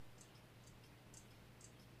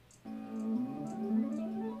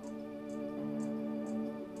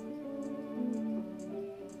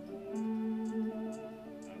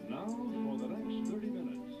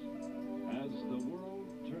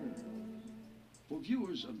For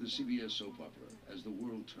viewers of the CBS soap opera, As the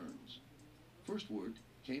World Turns, first word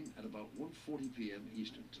came at about 1:40 p.m.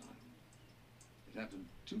 Eastern Time. It happened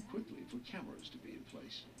too quickly for cameras to be in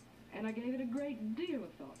place. And I gave it a great deal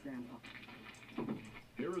of thought, Grandpa.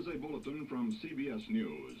 Here is a bulletin from CBS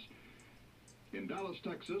News. In Dallas,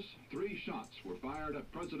 Texas, 3 shots were fired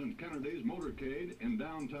at President Kennedy's motorcade in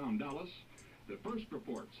downtown Dallas. The first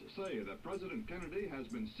reports say that President Kennedy has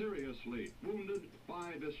been seriously wounded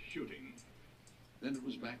by this shooting. Then it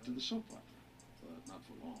was back to the soap opera, but not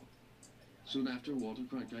for long. Soon after, Walter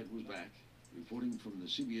Cronkite was back, reporting from the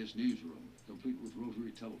CBS newsroom, complete with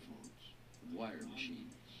rotary telephones and wire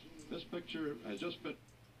machines. This picture has just been...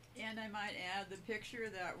 And I might add, the picture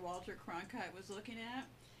that Walter Cronkite was looking at,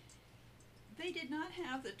 they did not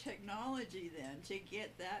have the technology then to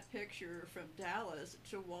get that picture from Dallas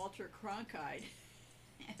to Walter Cronkite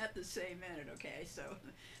at the same minute, okay? So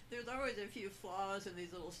there's always a few flaws in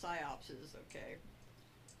these little psyopses, okay?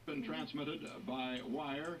 Been transmitted by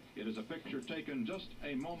wire. It is a picture taken just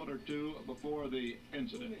a moment or two before the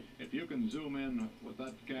incident. If you can zoom in with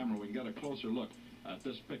that camera, we can get a closer look at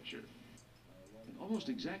this picture. And almost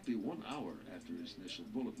exactly 1 hour after his initial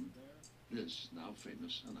bulletin, this now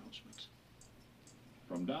famous announcement.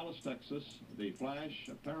 From Dallas, Texas, the flash,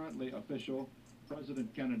 apparently official,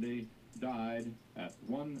 President Kennedy died at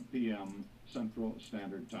 1 p.m. Central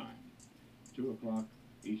Standard Time, 2 o'clock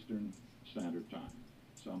Eastern Standard Time,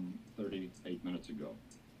 some 38 minutes ago.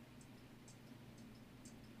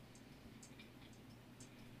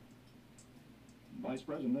 Vice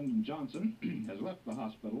President Johnson has left the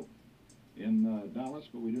hospital in Dallas,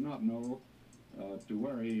 but we do not know to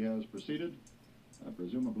where he has proceeded.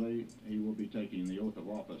 Presumably, he will be taking the oath of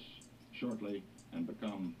office shortly and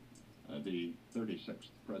become the 36th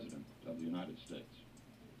President of the United States.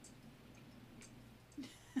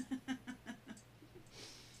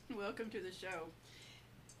 Welcome to the show.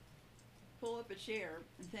 Pull up a chair,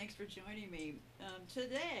 and thanks for joining me.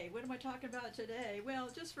 Today, what am I talking about today? Well,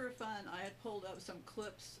 just for fun, I had pulled up some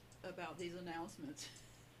clips about these announcements.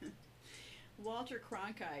 Walter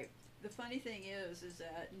Cronkite. The funny thing is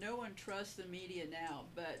that no one trusts the media now,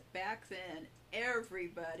 but back then,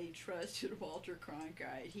 everybody trusted Walter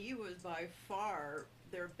Cronkite. He was by far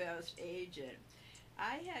their best agent.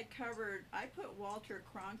 I put Walter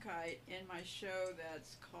Cronkite in my show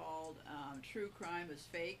that's called True Crime is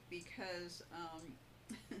Fake because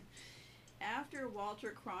after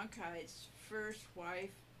Walter Cronkite's first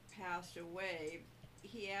wife passed away,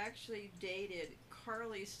 he actually dated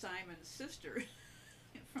Carly Simon's sister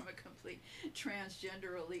from a complete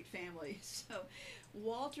transgender elite family. So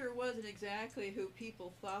Walter wasn't exactly who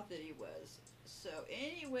people thought that he was. So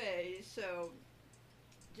anyway,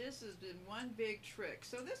 this has been one big trick.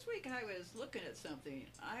 So this week I was looking at something.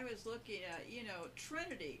 I was looking at,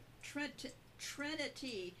 Trinity.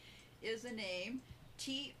 Trinity is the name.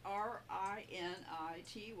 Trinity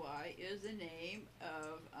is the name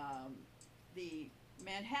of the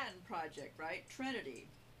Manhattan Project, right? Trinity.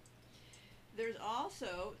 There's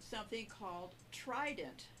also something called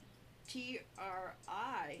Trident, Trident,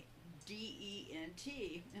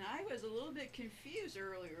 and I was a little bit confused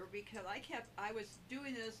earlier because I was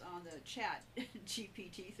doing this on the chat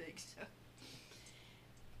GPT thing, so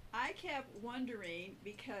I kept wondering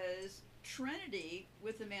because Trinity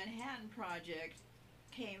with the Manhattan Project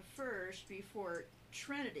came first before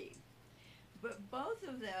Trinity. But both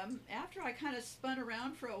of them, after I kind of spun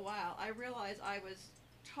around for a while, I realized I was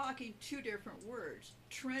talking 2 different words,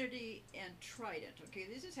 Trinity and Trident. Okay,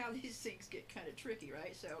 this is how these things get kind of tricky,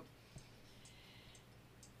 right? So,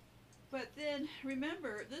 but then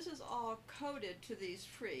remember, this is all coded to these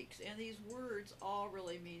freaks, and these words all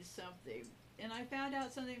really mean something. And I found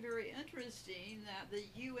out something very interesting, that the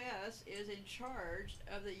U.S. is in charge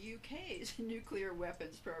of the UK's nuclear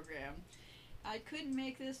weapons program. I couldn't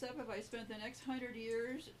make this up if I spent the next 100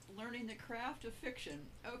 years learning the craft of fiction.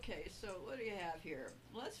 Okay, so what do you have here?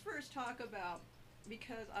 Let's first talk about,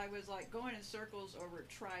 because I was like going in circles over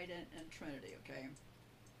Trident and Trinity, okay?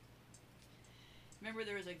 Remember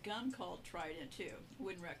there was a gum called Trident too.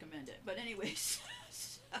 Wouldn't recommend it. But anyways,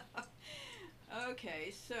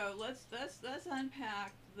 okay, so let's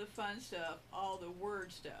unpack the fun stuff, all the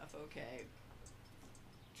word stuff, okay?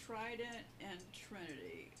 Trident and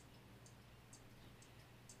Trinity.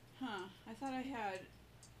 I thought I had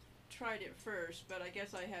Trident first, but I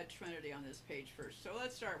guess I had Trinity on this page first. So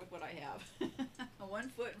let's start with what I have. 1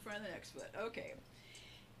 foot in front of the next foot. Okay.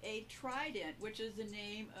 A Trident, which is the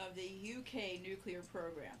name of the UK nuclear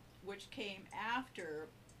program, which came after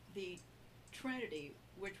the Trinity,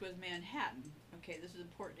 which was Manhattan. Okay, this is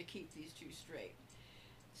important to keep these two straight.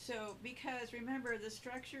 So, because remember, the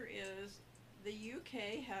structure is the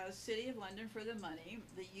UK has City of London for the money,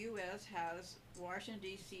 the US has Washington,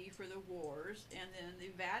 D.C. for the wars, and then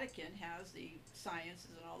the Vatican has the sciences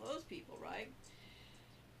and all those people, right?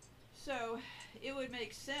 So it would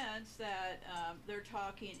make sense that they're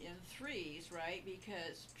talking in threes, right?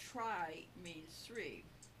 Because tri means three.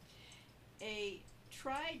 A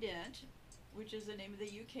trident, which is the name of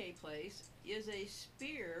the UK place, is a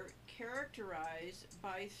spear characterized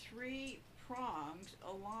by three prongs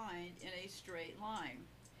aligned in a straight line.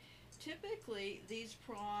 Typically, these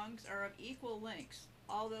prongs are of equal lengths,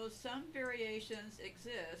 although some variations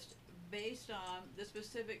exist based on the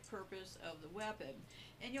specific purpose of the weapon.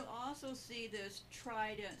 And you'll also see this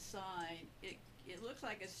trident sign. It looks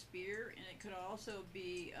like a spear, and it could also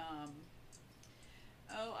be,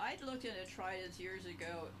 I looked into tridents years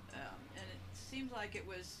ago, and it seems like it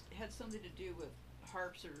had something to do with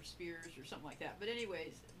harps or spears or something like that. But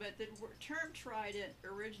anyways, the term trident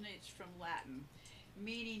originates from Latin,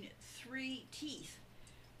 meaning three teeth,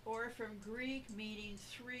 or from Greek meaning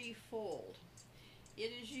threefold.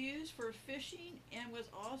 It is used for fishing and was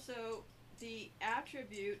also the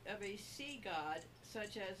attribute of a sea god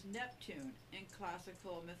such as Neptune in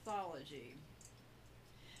classical mythology.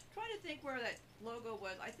 I'm trying to think where that logo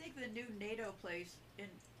was. I think the new NATO place in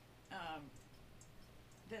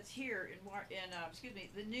that's here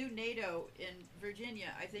the new NATO in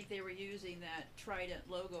Virginia. I think they were using that trident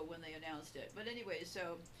logo when they announced it. But anyway,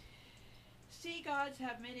 so sea gods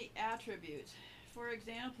have many attributes. For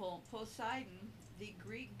example, Poseidon, the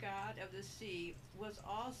Greek god of the sea, was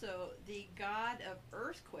also the god of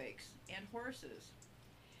earthquakes and horses.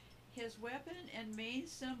 His weapon and main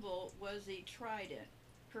symbol was the trident,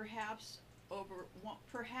 perhaps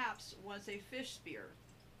once a fish spear.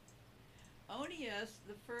 Oeneus,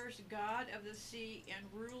 the first god of the sea and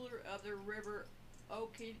ruler of the river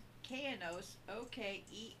Okeanos,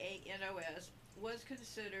 Okeanos, was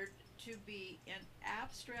considered to be an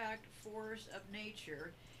abstract force of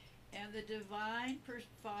nature and the divine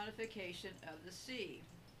personification of the sea.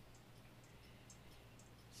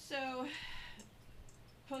 So,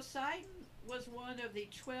 Poseidon was one of the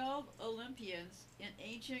 12 Olympians in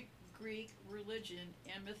ancient Greek religion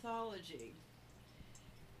and mythology.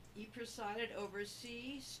 He presided over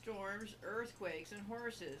sea, storms, earthquakes, and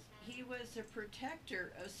horses. He was the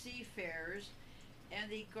protector of seafarers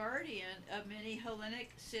and the guardian of many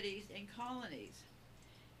Hellenic cities and colonies.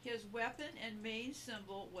 His weapon and main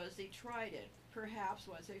symbol was the trident, perhaps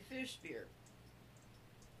once a fish spear.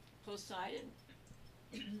 Poseidon,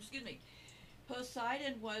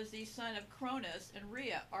 Poseidon was the son of Cronus and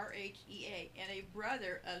Rhea, Rhea, and a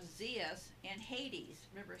brother of Zeus and Hades.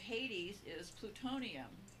 Remember, Hades is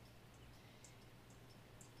plutonium.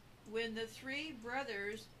 When the three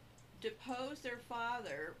brothers deposed their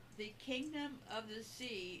father, the kingdom of the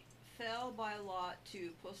sea fell by lot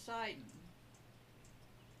to Poseidon.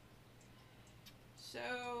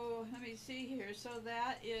 So, let me see here. So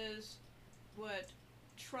that is what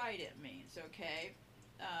trident means, okay?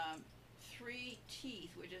 Three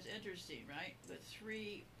teeth, which is interesting, right? With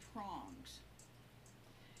three prongs.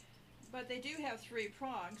 But they do have three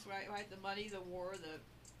prongs, right? Like the money, the war, the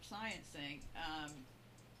science thing.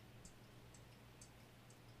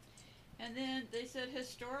 And then they said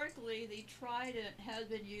historically the trident has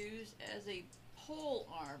been used as a pole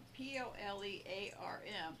arm,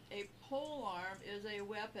 Polearm. A pole arm is a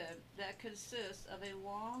weapon that consists of a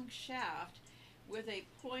long shaft with a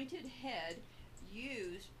pointed head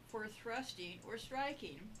used for thrusting or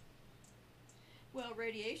striking. Well,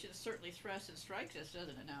 radiation certainly thrusts and strikes us, doesn't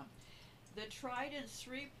it now? The trident's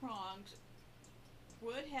three prongs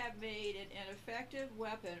would have made it an effective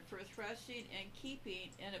weapon for thrusting and keeping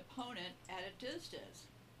an opponent at a distance.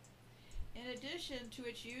 In addition to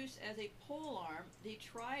its use as a polearm, the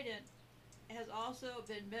trident has also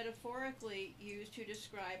been metaphorically used to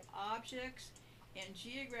describe objects and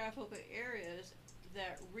geographical areas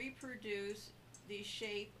that reproduce the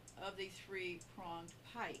shape of the three-pronged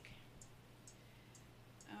pike.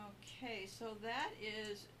 Okay, so that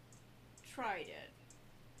is trident,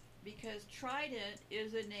 because Trident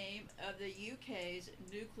is the name of the UK's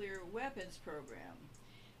nuclear weapons program.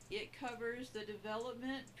 It covers the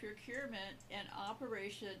development, procurement, and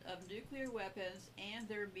operation of nuclear weapons and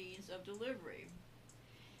their means of delivery.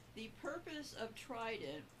 The purpose of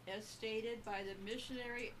Trident, as stated by the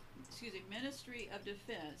Ministry of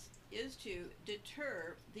Defense, is to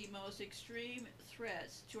deter the most extreme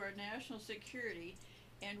threats to our national security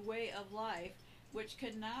and way of life, which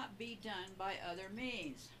cannot be done by other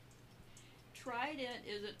means. Trident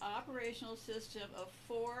is an operational system of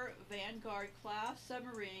 4 Vanguard-class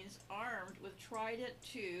submarines armed with Trident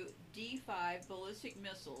II D5 ballistic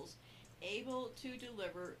missiles able to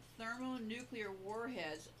deliver thermonuclear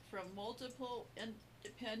warheads from multiple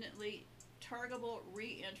independently targetable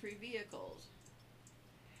re-entry vehicles.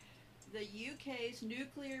 The UK's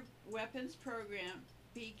nuclear weapons program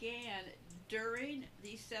began during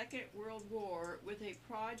the Second World War with a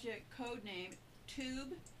project codenamed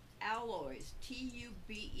Tube Alloys,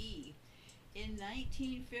 T-U-B-E. In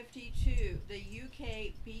 1952, the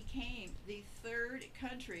UK became the third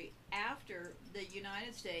country after the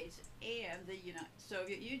United States and the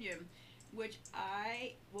Soviet Union, which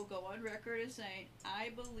I will go on record as saying I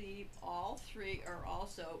believe all three are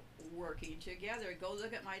also working together. Go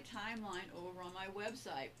look at my timeline over on my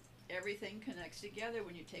website. Everything connects together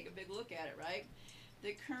when you take a big look at it, right?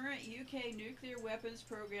 The current UK nuclear weapons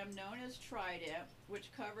program, known as Trident,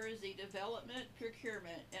 which covers the development,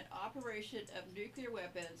 procurement, and operation of nuclear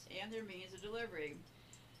weapons and their means of delivery.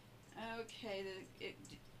 Okay,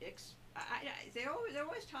 they're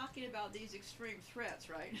always talking about these extreme threats,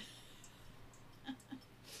 right?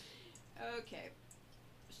 Okay,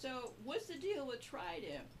 so what's the deal with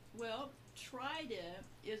Trident? Well, Trident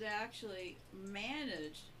is actually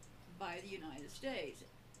managed by the United States.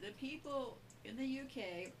 The people in the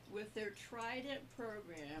UK with their Trident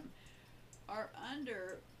program are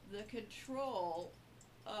under the control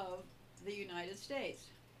of the United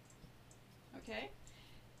States. Okay?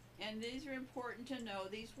 And these are important to know,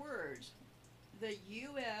 these words. The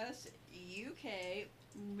US, UK,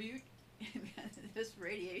 this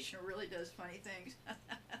radiation really does funny things.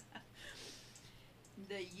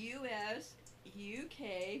 The US,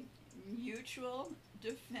 UK Mutual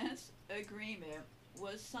Defense Agreement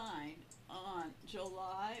was signed on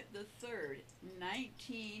July the 3rd,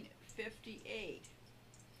 1958.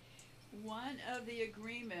 One of the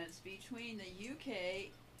agreements between the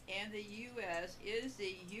UK and the US is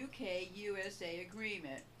the UK-USA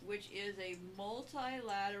Agreement, which is a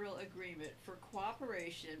multilateral agreement for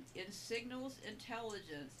cooperation in signals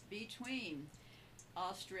intelligence between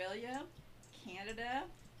Australia, Canada,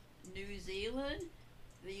 New Zealand,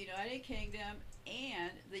 the United Kingdom,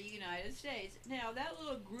 and the United States. Now, that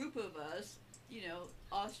little group of us, you know,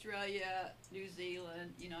 Australia, New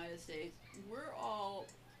Zealand, United States, we're all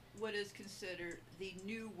what is considered the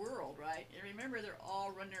New World, right? And remember, they're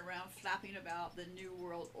all running around flapping about the New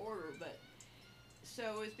World Order, but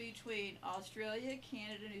so it's between Australia,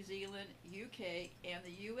 Canada, New Zealand, UK, and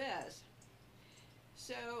the US.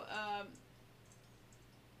 So,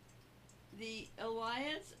 the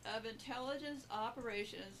Alliance of Intelligence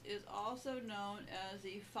Operations is also known as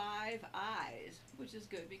the Five Eyes, which is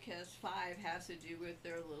good because five has to do with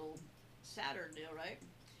their little Saturn deal, right?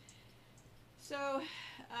 So,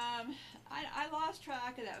 I lost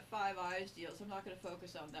track of that Five Eyes deal, so I'm not going to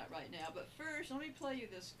focus on that right now. But first, let me play you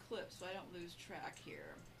this clip so I don't lose track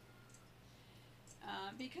here.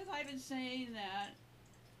 Because I've been saying that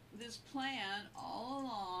this plan all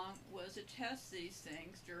along was to test these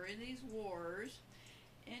things during these wars.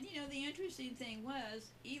 And you know, the interesting thing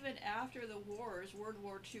was, even after the wars, World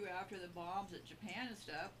War II, after the bombs at Japan and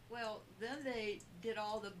stuff, well, then they did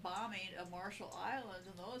all the bombing of Marshall Islands,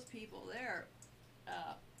 and those people there,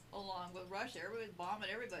 along with Russia, everybody was bombing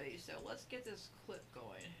everybody. So let's get this clip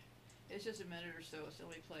going. It's just a minute or so let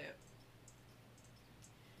me play it.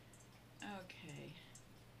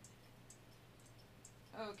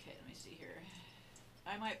 Okay, let me see here.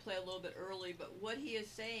 I might play a little bit early, but what he is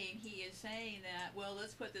saying that, well,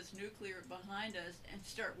 let's put this nuclear behind us and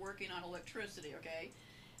start working on electricity, okay?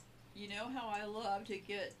 You know how I love to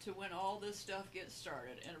get to when all this stuff gets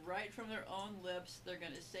started, and right from their own lips, they're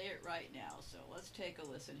going to say it right now. So let's take a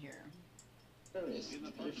listen here.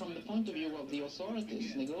 From the point of view of the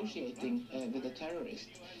authorities negotiating with the terrorists,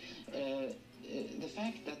 the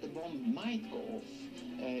fact that the bomb might go off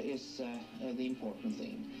is the important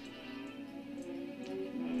thing.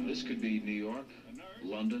 This could be New York,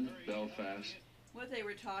 London, Belfast. What they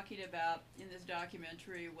were talking about in this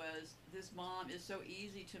documentary was this bomb is so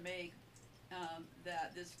easy to make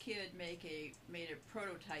that this kid made a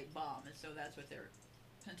prototype bomb, and so that's what they're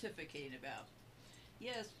pontificating about.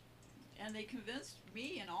 Yes, and they convinced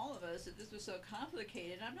me and all of us that this was so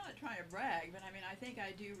complicated. I'm not trying to brag, but I mean, I think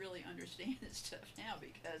I do really understand this stuff now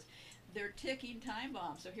because they're ticking time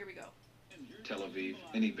bombs. So here we go. Tel Aviv,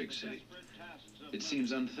 any big city. It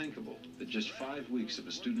seems unthinkable that just 5 weeks of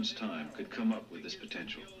a student's time could come up with this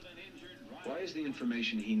potential. Why is the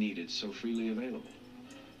information he needed so freely available?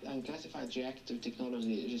 Unclassified reactor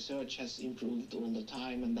technology research has improved all the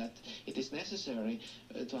time, and that it is necessary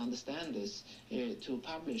to understand this to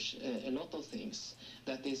publish a lot of things.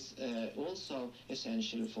 That is also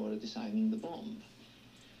essential for designing the bomb.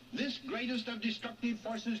 This greatest of destructive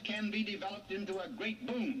forces can be developed into a great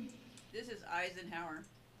boon This is Eisenhower.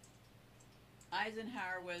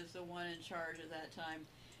 Eisenhower was the one in charge at that time.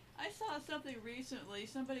 I saw something recently.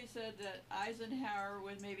 Somebody said that Eisenhower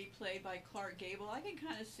was maybe played by Clark Gable. I can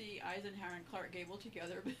kind of see Eisenhower and Clark Gable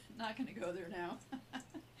together, but not going to go there now.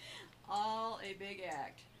 All a big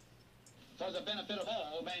act. For the benefit of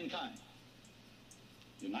all mankind.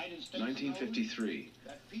 United States 1953.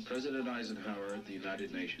 President Eisenhower at the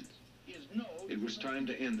United Nations. It was time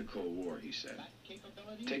to end the Cold War, he said.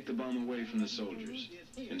 Take the bomb away from the soldiers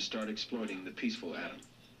and start exploiting the peaceful atom.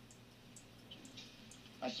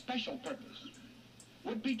 A special purpose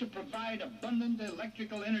would be to provide abundant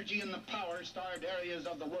electrical energy in the power-starved areas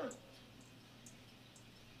of the world.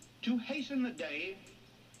 To hasten the day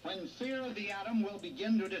when fear of the atom will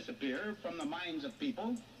begin to disappear from the minds of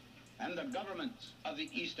people and the governments of the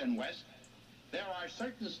East and West, there are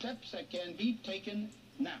certain steps that can be taken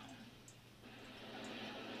now.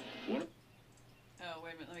 One Oh,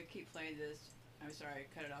 wait a minute. Let me keep playing this. I'm sorry, I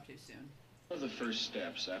cut it off too soon. of the first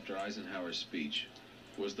steps after Eisenhower's speech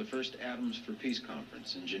was the first Atoms for Peace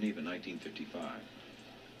Conference in Geneva, 1955.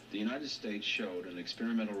 The United States showed an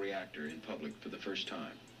experimental reactor in public for the first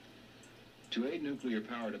time. To aid nuclear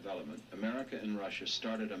power development, America and Russia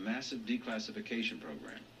started a massive declassification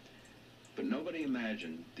program. But nobody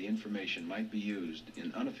imagined the information might be used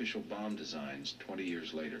in unofficial bomb designs 20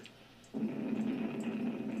 years later.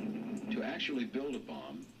 To actually build a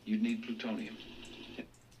bomb, you'd need plutonium.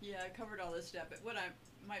 Yeah, I covered all this stuff, but what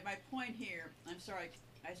my point here, I'm sorry,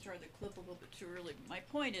 I started the clip a little bit too early. My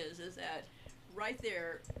point is that right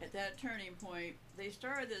there at that turning point, they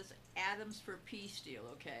started this Atoms for Peace deal,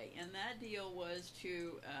 okay? And that deal was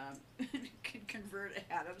to convert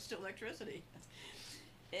atoms to electricity.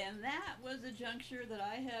 And that was the juncture that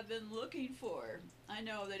I have been looking for. I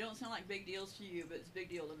know they don't sound like big deals to you, but it's a big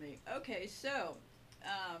deal to me. Okay, so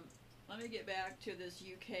let me get back to this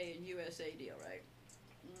UK and USA deal, right?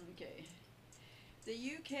 Okay. The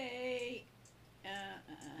UK,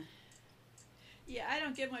 yeah, I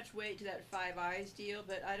don't give much weight to that Five Eyes deal,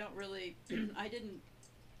 but I don't really, I didn't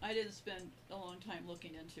spend a long time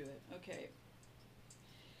looking into it. Okay.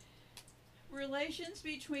 Relations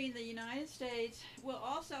between the United States, well,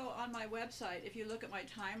 also on my website, if you look at my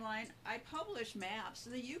timeline, I publish maps.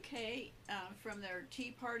 The UK, from their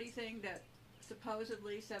Tea Party thing that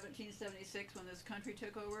supposedly 1776 when this country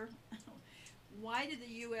took over, why did the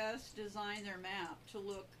U.S. design their map to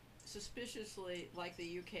look suspiciously like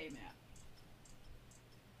the UK map?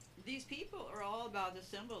 These people are all about the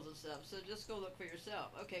symbols and stuff, so just go look for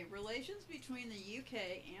yourself. Okay, relations between the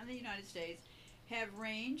UK and the United States have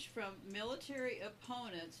ranged from military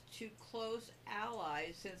opponents to close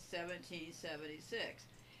allies since 1776.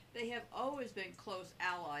 They have always been close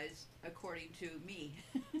allies, according to me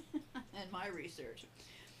and my research.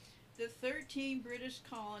 The 13 British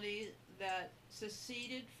colonies that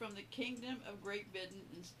seceded from the Kingdom of Great Britain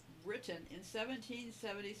in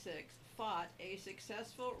 1776 fought a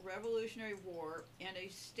successful Revolutionary War and a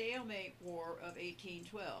stalemate war of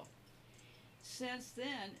 1812. Since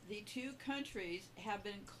then, the two countries have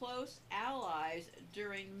been close allies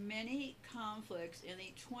during many conflicts in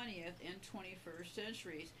the 20th and 21st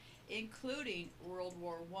centuries, including World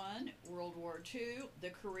War I, World War II,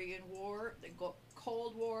 the Korean War, the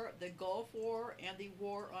Cold War, the Gulf War, and the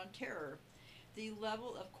War on Terror. The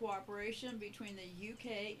level of cooperation between the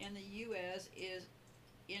UK and the US is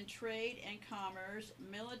in trade and commerce,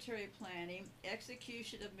 military planning,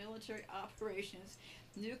 execution of military operations,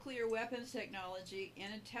 nuclear weapons technology,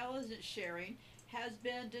 and intelligence sharing has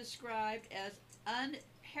been described as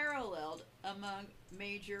unparalleled among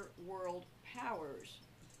major world powers.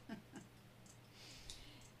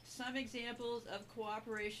 Some examples of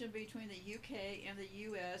cooperation between the UK and the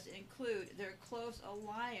US include their close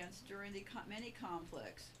alliance during the many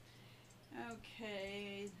conflicts.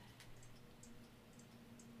 Okay.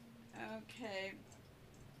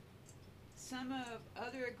 Some of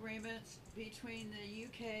other agreements between the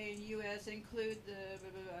UK and US include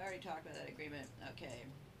I already talked about that agreement. Okay.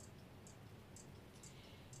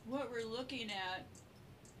 What we're looking at,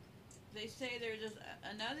 they say there's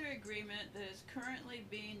another agreement that is currently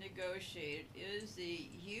being negotiated is the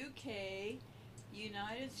UK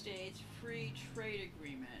United States Free Trade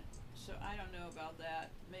Agreement. So I don't know about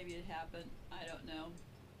that. Maybe it happened. I don't know.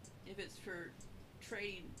 If it's for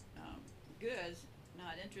trading goods,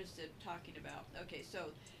 not interested talking about. Okay,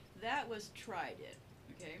 so that was Trident.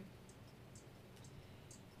 Okay.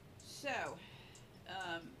 So,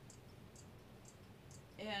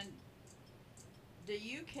 and the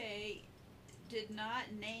UK did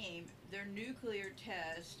not name their nuclear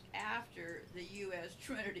test after the US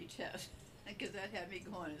Trinity test because that had me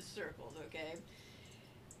going in circles, okay?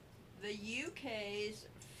 The UK's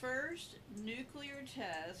first nuclear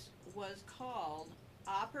test was called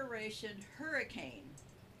Operation Hurricane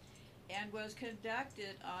and was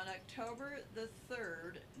conducted on October the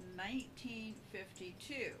 3rd,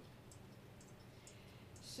 1952.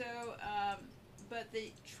 So, but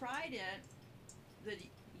the Trident, the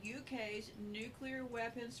UK's nuclear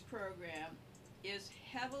weapons program, is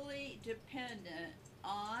heavily dependent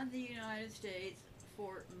on the United States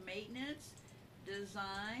for maintenance,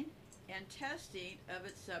 design, and testing of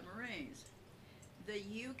its submarines. The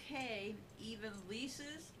UK even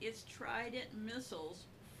leases its Trident missiles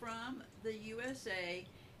from the USA,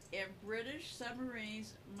 and British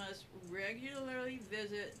submarines must regularly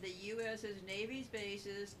visit the US's Navy's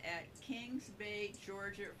bases at Kings Bay,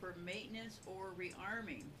 Georgia for maintenance or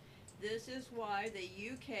rearming. This is why the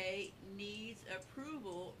UK needs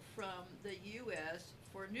approval from the US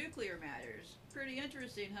for nuclear matters. Pretty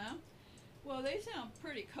interesting, huh? Well, they sound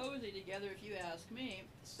pretty cozy together if you ask me.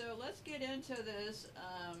 So let's get into this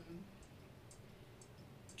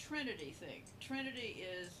Trinity thing. Trinity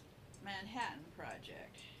is Manhattan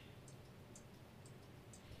Project.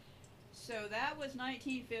 So that was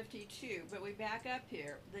 1952, but we back up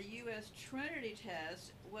here. The U.S. Trinity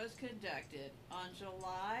test was conducted on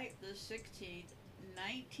July the 16th,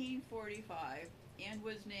 1945, and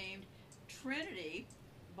was named Trinity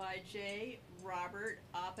by J. Robert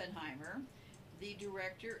Oppenheimer, the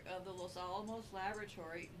director of the Los Alamos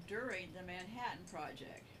Laboratory during the Manhattan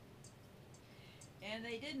Project. And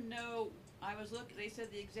they didn't know, they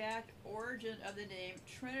said the exact origin of the name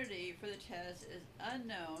Trinity for the test is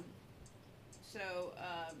unknown.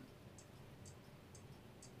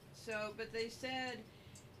 But they said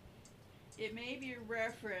it may be a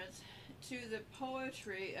reference to the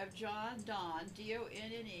poetry of John Donne,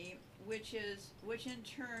 D-O-N-N-E, which in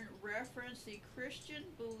turn referenced the Christian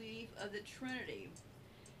belief of the Trinity,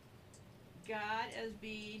 God as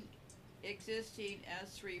being existing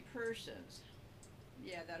as three persons.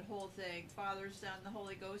 Yeah, that whole thing, Father, Son, the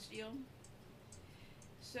Holy Ghost deal.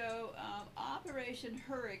 So, Operation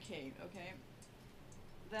Hurricane, okay,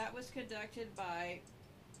 that was conducted by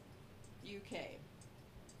UK.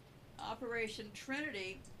 Operation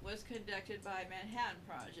Trinity was conducted by Manhattan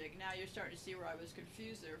Project. Now you're starting to see where I was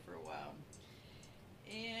confused there for a while.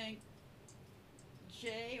 And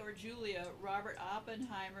Julia Robert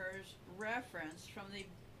Oppenheimer's reference from the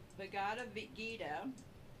Bhagavad Gita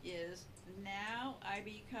is, "Now I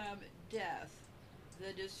become death,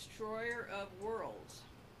 the destroyer of worlds."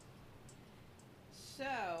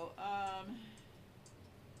 So,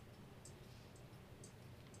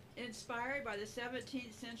 inspired by the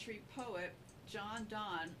 17th century poet John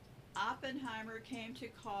Donne, Oppenheimer came to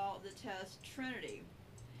call the test Trinity.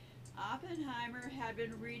 Oppenheimer had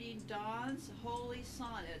been reading Donne's holy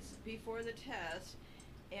sonnets before the test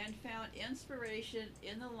and found inspiration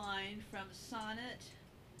in the line from Sonnet,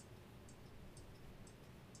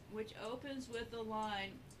 which opens with the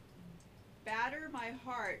line, "Batter my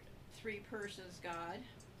heart, three persons, God."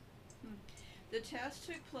 The test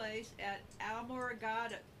took place at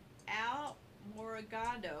Almorgado,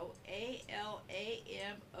 Alamogordo,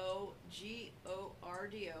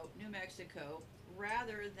 New Mexico,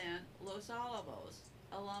 rather than Los Alamos,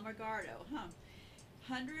 Alamogordo.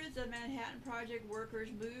 Hundreds of Manhattan Project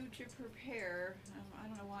workers moved to prepare. I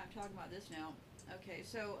don't know why I'm talking about this now. Okay,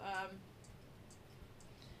 so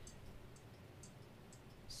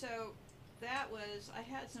that was, I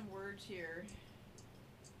had some words here.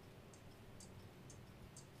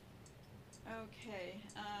 Okay,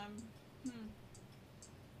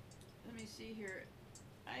 let me see here.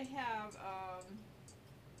 I have,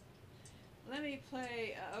 let me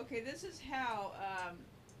play, okay, this is how,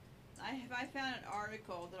 I found an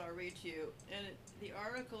article that I'll read to you, and the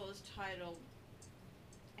article is titled,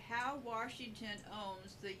 "How Washington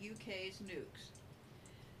Owns the UK's Nukes.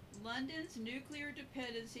 London's nuclear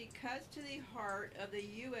dependency cuts to the heart of the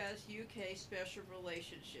US-UK special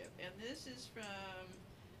relationship." And this is from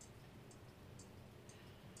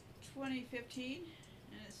 2015,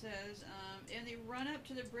 and it says, in the run-up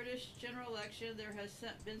to the British general election, there has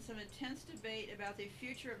been some intense debate about the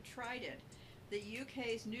future of Trident, the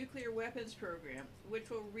UK's nuclear weapons program, which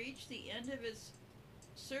will reach the end of its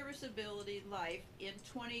serviceability life in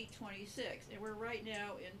 2026, and we're right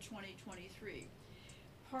now in 2023.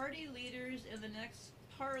 Party leaders in the next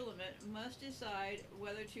parliament must decide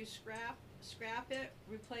whether to scrap it,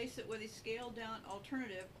 replace it with a scaled-down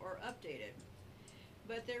alternative, or update it.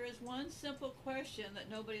 But there is one simple question that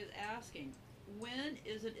nobody is asking. When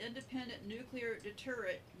is an independent nuclear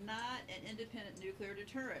deterrent not an independent nuclear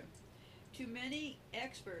deterrent? To many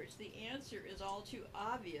experts, the answer is all too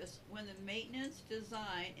obvious when the maintenance,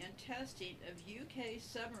 design, and testing of UK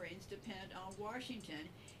submarines depend on Washington,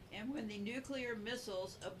 and when the nuclear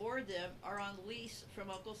missiles aboard them are on lease from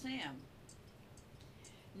Uncle Sam.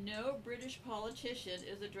 No British politician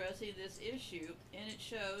is addressing this issue, and it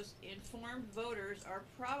shows informed voters are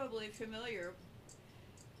probably familiar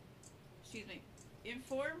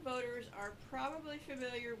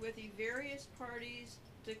with the various parties'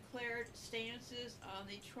 declared stances on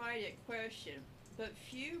the Trident question, but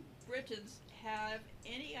few Britons have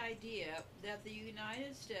any idea that the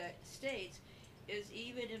United States is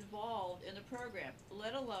even involved in the program,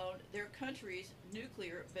 let alone their country's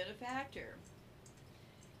nuclear benefactor.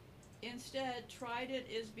 Instead, Trident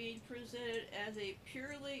is being presented as a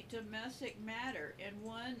purely domestic matter and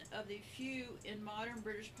one of the few in modern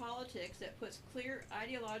British politics that puts clear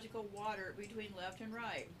ideological water between left and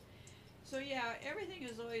right. So yeah, everything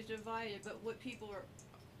is always divided, but what people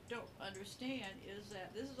don't understand is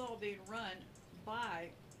that this is all being run by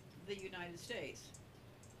the United States.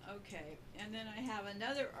 Okay, and then I have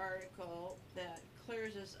another article that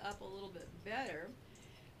clears this up a little bit better.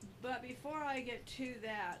 But before I get to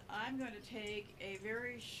that, I'm going to take a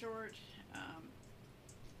very short,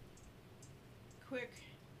 quick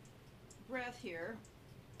breath here.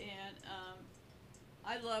 And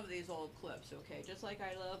I love these old clips, okay? Just like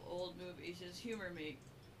I love old movies, just humor me.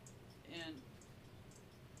 And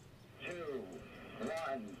 2, 1,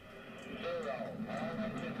 0. All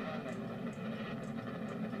engines running.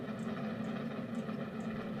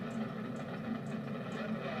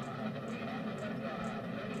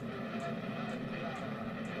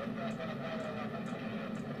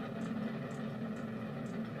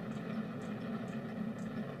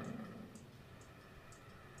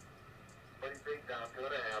 Down,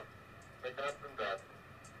 2.5. Picking up some dust.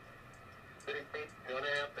 30 feet, 2.5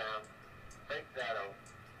 down. Take shadow.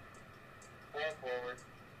 4 forward.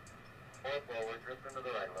 4 forward. Drift into the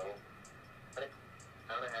right a little.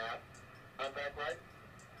 1.5. Contact right.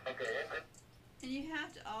 Okay. And you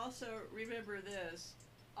have to also remember this.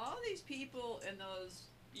 All these people and those,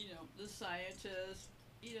 the scientists,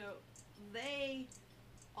 they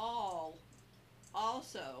all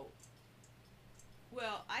also,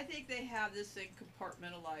 well, I think they have this thing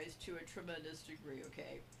compartmentalized to a tremendous degree,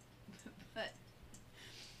 okay? But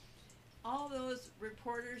all those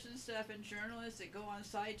reporters and stuff and journalists that go on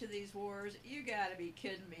site to these wars, you gotta be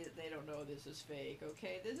kidding me that they don't know this is fake,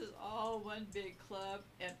 okay? This is all one big club,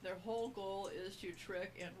 and their whole goal is to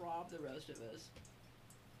trick and rob the rest of us.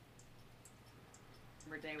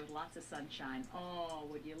 Day with lots of sunshine. Oh,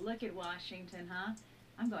 would you look at Washington, huh?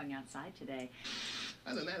 I'm going outside today.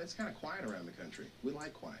 Other than that, it's kind of quiet around the country. We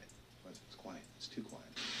like quiet. But it's quiet. It's too quiet.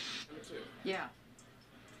 Yeah.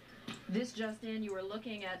 This just in, you were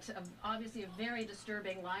looking at obviously a very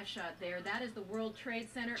disturbing live shot there. That is the World Trade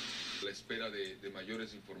Center. La espera de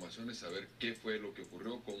mayores informaciones, saber qué fue lo que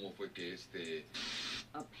ocurrió, cómo fue que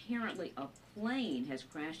Apparently, a plane has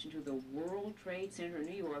crashed into the World Trade Center in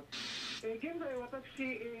New York. 現在私、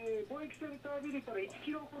貿易センタービルから1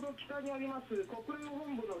キロほど北にあります国連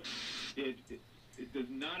本部の It does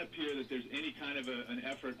not appear that there's any kind of an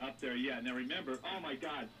effort up there yet. Now remember, oh my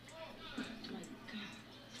God.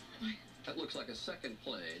 That looks like a second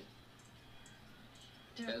plane.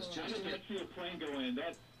 Has I just did not hit. see a plane go in.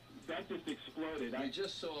 That just exploded. We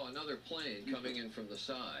just saw another plane coming in from the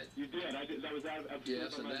side. You did. That was out of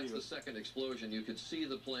Yes, and that's the second explosion. You could see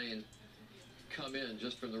the plane come in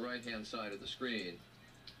just from the right-hand side of the screen.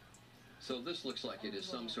 So this looks like it is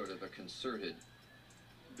some sort of a concerted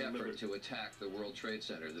effort to attack the World Trade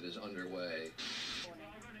Center that is underway.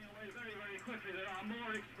 Running away very, very quickly. There are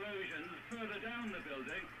more explosions further down the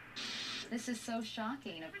building. This is so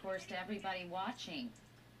shocking, of course, to everybody watching.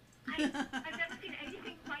 I've never seen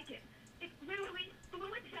anything like it. It literally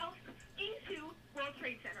blew itself into World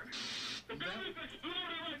Trade Center. The building's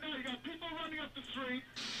exploding right now. You got people running up the street.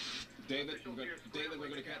 David, we're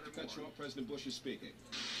going to cut you off. President Bush is speaking.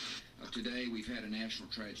 Today, we've had a national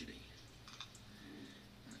tragedy.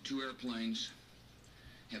 2 airplanes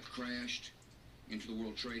have crashed into the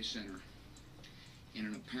World Trade Center in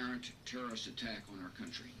an apparent terrorist attack on our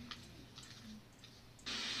country.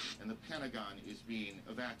 And the Pentagon is being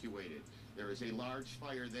evacuated. There is a large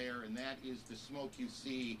fire there, and that is the smoke you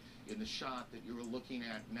see in the shot that you're looking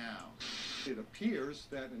at now. It appears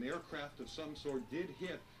that an aircraft of some sort did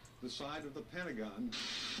hit the side of the Pentagon.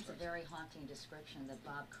 It's a very haunting description that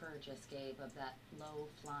Bob Kerr just gave of that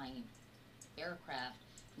low-flying aircraft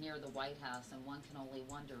near the White House, and one can only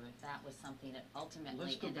wonder if that was something that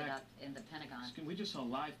ultimately ended up in the Pentagon. We just saw a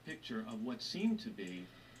live picture of what seeed to be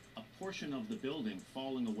a portion of the building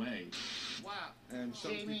falling away. Wow. And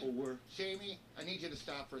some Jamie, people were... Jamie, I need you to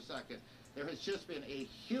stop for a second. There has just been a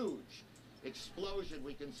huge explosion.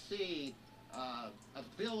 We can see a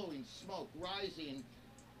billowing smoke rising,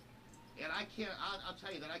 and I'll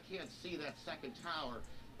tell you that I can't see that second tower,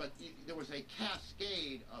 but there was a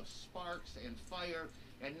cascade of sparks and fire,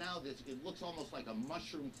 and now it looks almost like a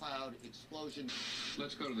mushroom cloud explosion.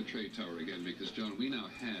 Let's go to the trade tower again, because, John, we now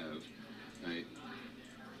have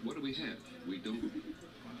what do we have? We don't...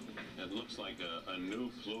 It looks like a new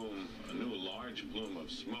plume, a new large plume of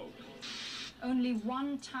smoke. Only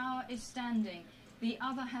one tower is standing. The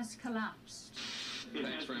other has collapsed.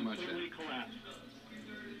 Thanks very much, It has collapsed.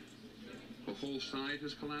 The whole side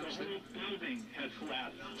has collapsed? The whole building has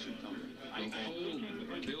collapsed. The whole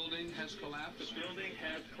building has collapsed? The building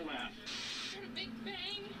has collapsed. A big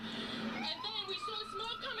bang, and then we saw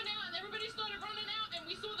smoke coming out, and everybody started running out, and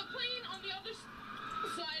we saw the plane on the other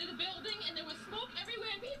side of the building, and there was smoke everywhere,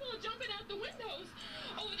 and people are jumping out the windows.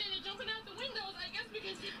 Over there, they're jumping out the windows, I guess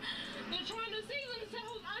because they're trying to save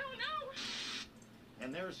themselves. I don't know. And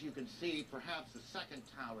there's, you can see, perhaps the second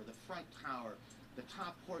tower, the front tower, the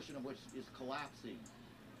top portion of which is collapsing.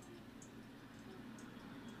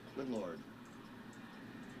 Good Lord.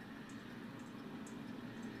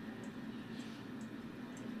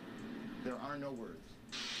 There are no words.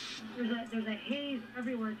 There's a haze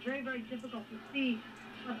everywhere. It's very, very difficult to see,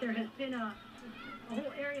 but there has been the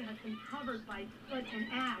whole area has been covered by soot and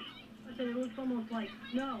ash. But then it looks almost like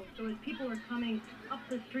snow. So as people are coming up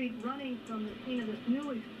the street running from the scene of this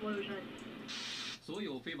new explosion. 所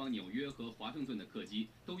有飞往纽约和华盛顿的客机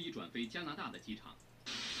都已转飞加拿大的机场。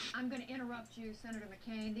 I'm going to interrupt you, Senator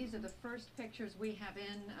McCain. These are the first pictures we have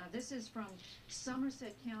in. This is from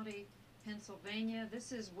Somerset County, Pennsylvania.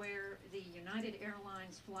 This is where the United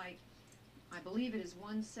Airlines flight, I believe it is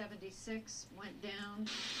 176, went down.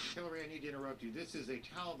 Hillary, I need to interrupt you. This is a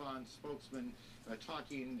Taliban spokesman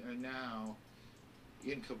talking now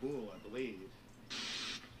in Kabul, I believe.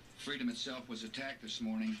 Freedom itself was attacked this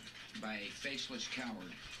morning by a faceless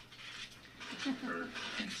coward.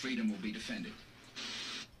 And freedom will be defended.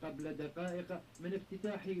 قبل دقائق من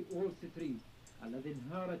افتتاح وول ستريت الذي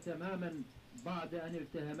انهار تماما بعد أن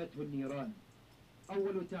التهمته النيران.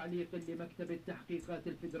 أول تعليق لمكتب التحقيقات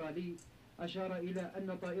الفيدرالي أشار إلى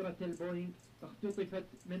أن طائرة البوينغ اختطفت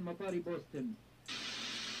من مطار بوسطن.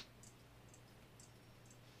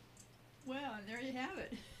 Well, and there you have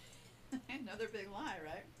it. Another big lie,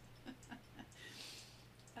 right?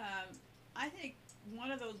 I think one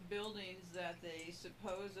of those buildings that they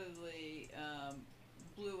supposedly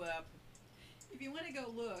blew up, if you want to go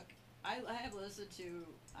look, I have listened to,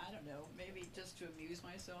 I don't know, maybe just to amuse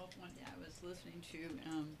myself. One day I was listening to,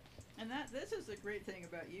 and this is the great thing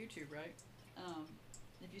about YouTube, right?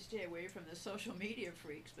 If you stay away from the social media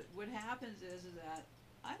freaks, but what happens is that,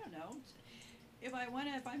 I don't know, if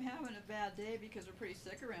I'm having a bad day because we're pretty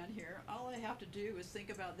sick around here, all I have to do is think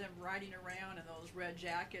about them riding around in those red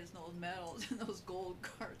jackets and those medals and those gold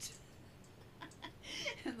carts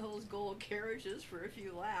and those gold carriages for a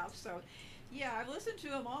few laughs. So, yeah, I've listened to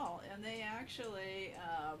them all, and they actually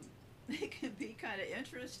they can be kind of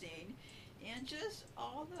interesting, and just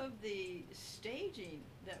all of the staging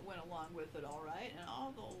that went along with it, all right, and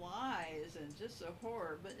all the lies and just the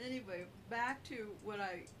horror. But anyway, back to what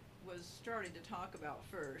I was starting to talk about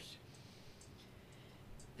first.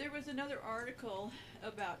 There was another article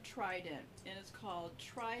about Trident, and it's called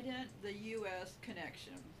Trident, the U.S.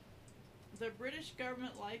 Connection. The British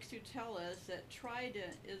government likes to tell us that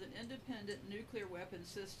Trident is an independent nuclear weapon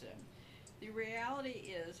system. The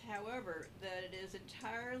reality is, however, that it is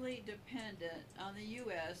entirely dependent on the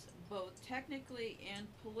U.S. both technically and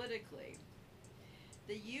politically.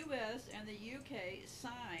 The U.S. and the U.K.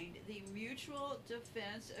 signed the Mutual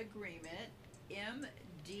Defense Agreement,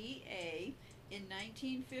 MDA, in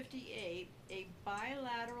 1958, a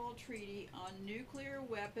bilateral treaty on nuclear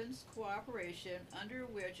weapons cooperation under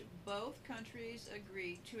which both countries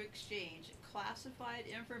agreed to exchange classified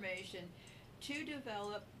information to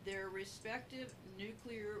develop their respective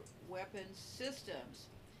nuclear weapons systems.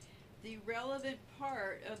 The relevant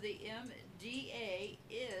part of the MDA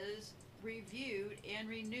is reviewed and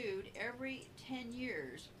renewed every 10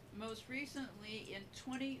 years, most recently in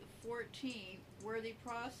 2014, where the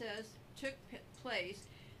process took place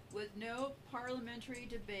with no parliamentary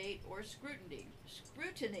debate or scrutiny.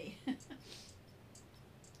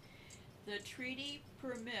 The treaty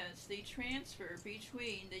permits the transfer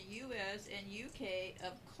between the U.S. and U.K.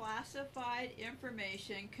 of classified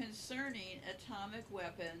information concerning atomic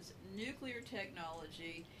weapons, nuclear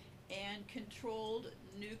technology, and controlled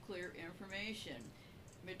nuclear information.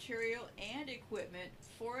 material and equipment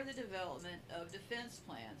for the development of defense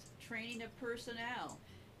plans, training of personnel,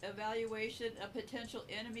 evaluation of potential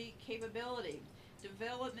enemy capability,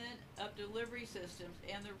 development of delivery systems,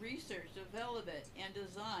 and the research, development, and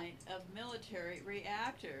design of military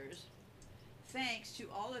reactors. Thanks to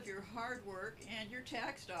all of your hard work and your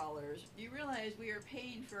tax dollars. You realize we are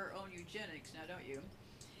paying for our own eugenics now, don't you?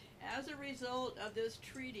 As a result of this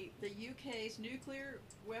treaty, the UK's nuclear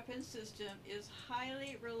weapons system is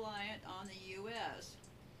highly reliant on the US.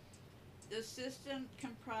 The system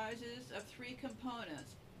comprises of three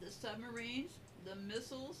components: the submarines, the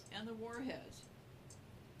missiles, and the warheads.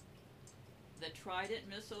 The Trident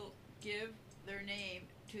missile give their name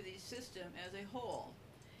to the system as a whole.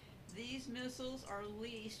 These missiles are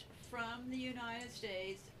leased from the United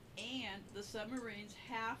States, and the submarines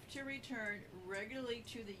have to return regularly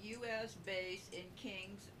to the U.S. base in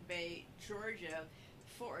Kings Bay, Georgia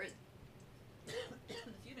for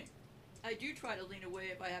excuse me. I do try to lean away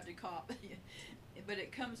if I have to cough, but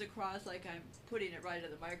it comes across like I'm putting it right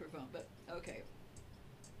at the microphone, but okay.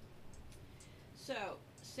 So,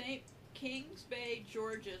 St. Kings Bay,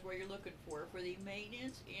 Georgia is where you're looking for the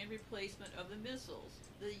maintenance and replacement of the missiles.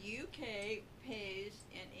 The UK pays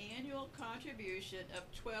an annual contribution of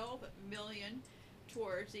 $12 million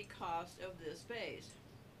towards the cost of this base.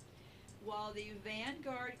 While the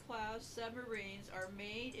Vanguard class submarines are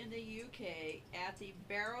made in the UK at the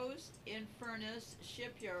Barrows-in-Furness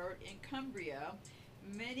shipyard in Cumbria,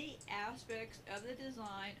 many aspects of the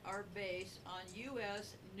design are based on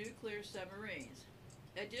US nuclear submarines.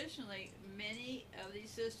 Additionally, many of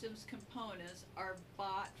these systems components are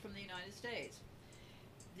bought from the United States.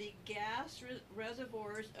 The gas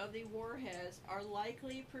reservoirs of the warheads are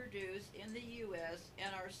likely produced in the U.S.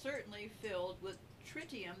 and are certainly filled with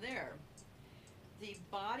tritium there. The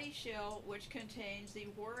body shell, which contains the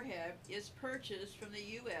warhead, is purchased from the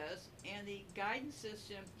U.S., and the guidance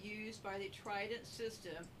system used by the Trident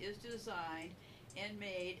system is designed and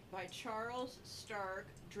made by Charles Stark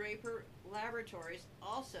Draper Laboratories,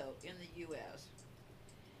 also in the U.S.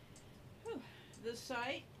 The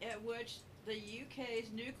site at which the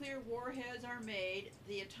UK's nuclear warheads are made,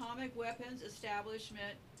 the Atomic Weapons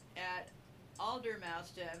Establishment at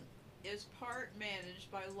Aldermaston, is part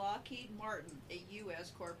managed by Lockheed Martin, a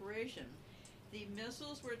U.S. corporation. The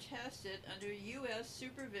missiles were tested under U.S.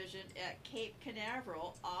 supervision at Cape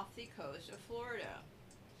Canaveral off the coast of Florida.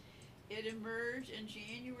 It emerged in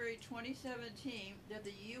January 2017 that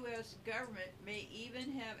the U.S. government may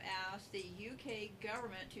even have asked the UK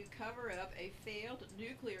government to cover up a failed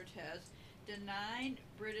nuclear test, denying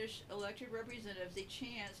British elected representatives the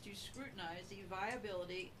chance to scrutinize the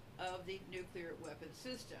viability of the nuclear weapons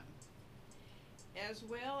system. As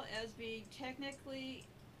well as being technically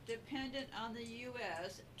dependent on the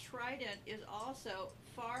U.S., Trident is also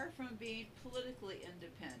far from being politically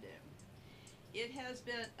independent. It has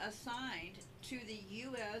been assigned to the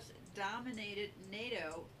U.S.-dominated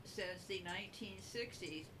NATO since the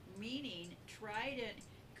 1960s, meaning Trident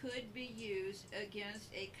could be used against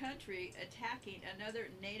a country attacking another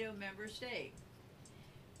NATO member state.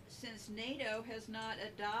 Since NATO has not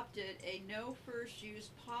adopted a no first use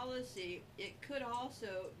policy, it could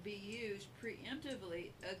also be used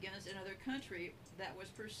preemptively against another country that was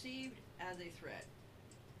perceived as a threat.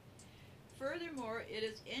 Furthermore, it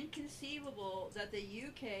is inconceivable that the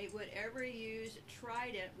UK would ever use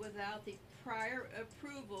Trident without the prior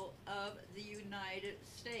approval of the United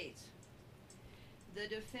States. The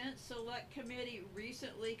Defense Select Committee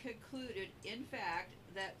recently concluded, in fact,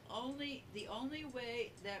 that the only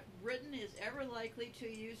way that Britain is ever likely to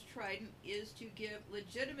use Trident is to give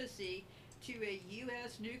legitimacy to a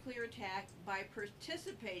U.S. nuclear attack by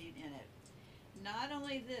participating in it. Not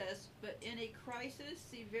only this, but in a crisis,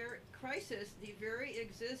 the very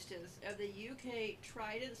existence of the UK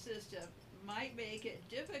Trident system might make it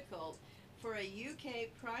difficult for a UK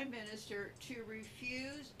Prime Minister to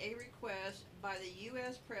refuse a request by the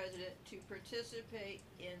U.S. President to participate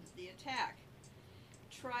in the attack.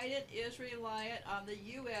 Trident is reliant on the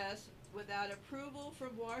U.S. Without approval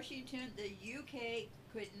from Washington, the UK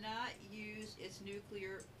could not use its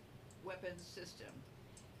nuclear weapons system.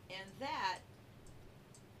 And that,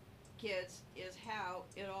 kids, is how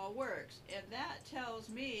it all works. And that tells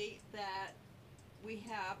me that we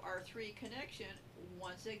have our three connection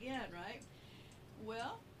once again, right?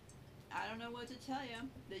 Well, I don't know what to tell you.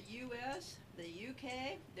 The U.S., the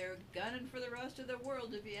UK, they're gunning for the rest of the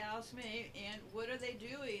world, if you ask me. And what are they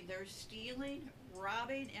doing? They're stealing,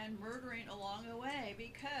 robbing, and murdering along the way,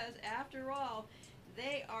 because, after all,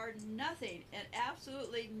 they are nothing and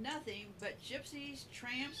absolutely nothing but gypsies,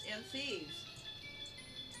 tramps, and thieves.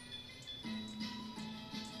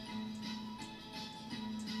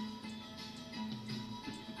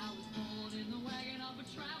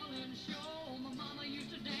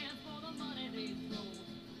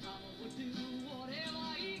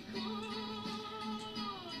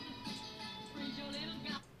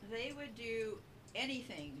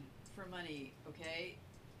 anything for money, okay?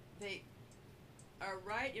 They are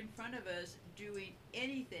right in front of us doing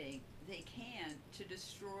anything they can to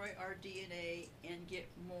destroy our DNA and get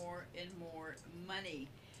more and more money.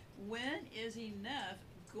 When is enough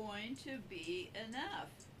going to be enough?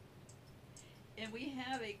 And we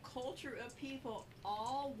have a culture of people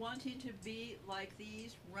all wanting to be like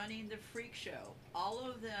these running the freak show. All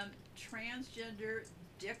of them transgender,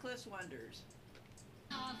 dickless wonders.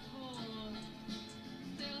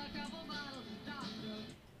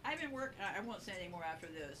 I've been working, I won't say any more after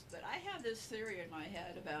this, but I have this theory in my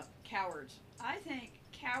head about cowards. I think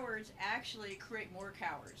cowards actually create more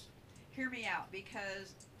cowards. Hear me out,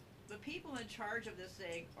 because the people in charge of this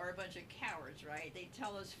thing are a bunch of cowards, right? They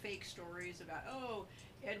tell us fake stories about, oh,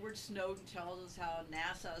 Edward Snowden tells us how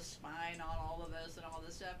NASA's spying on all of us and all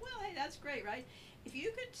this stuff. Well, hey, that's great, right? If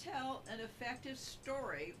you could tell an effective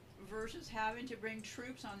story versus having to bring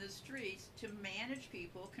troops on the streets to manage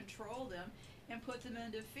people, control them, and put them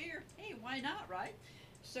into fear, hey, why not, right?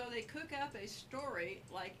 So they cook up a story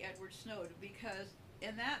like Edward Snowden, because,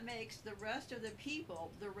 and that makes the rest of the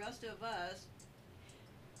people, the rest of us,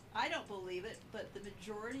 I don't believe it, but the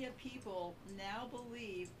majority of people now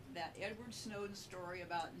believe that Edward Snowden story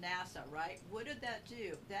about NASA, right? What did that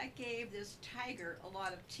do? That gave this tiger a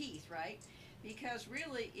lot of teeth, right? Because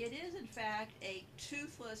really, it is in fact a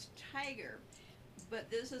toothless tiger. But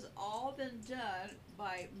this has all been done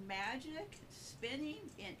by magic, spinning,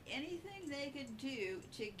 and anything they could do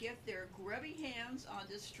to get their grubby hands on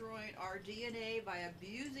destroying our DNA by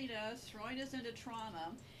abusing us, throwing us into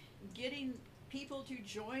trauma, getting people to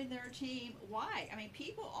join their team. Why? I mean,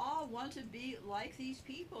 people all want to be like these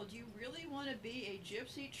people. Do you really want to be a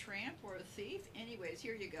gypsy, tramp, or a thief? Anyways,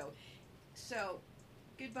 here you go. So,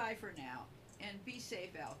 goodbye for now, and be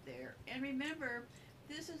safe out there. And remember,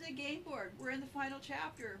 this is a game board. We're in the final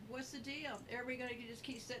chapter. What's the deal? Everybody gonna just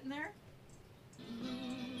keep sitting there?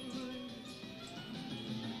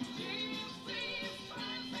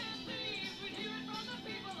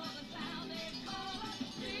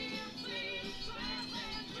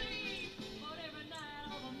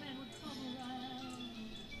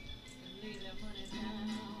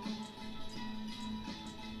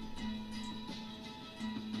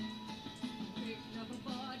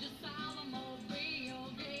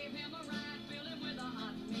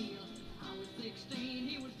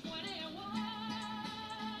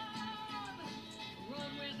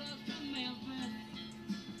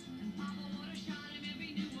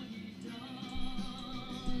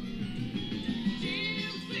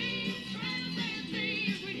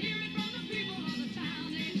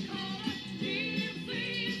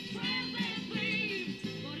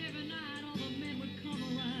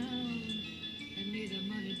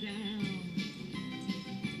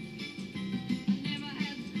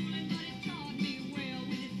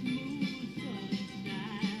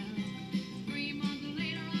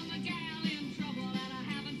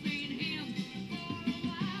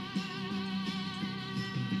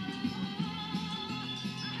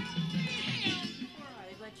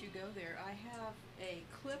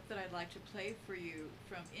 I'd like to play for you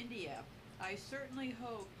from India. I certainly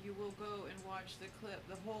hope you will go and watch the clip,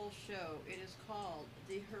 the whole show. It is called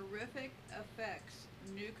The Horrific Effects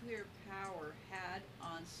Nuclear Power Had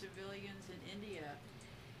on Civilians in India.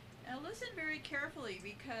 Now listen very carefully,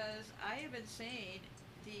 because I have been saying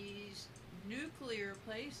these nuclear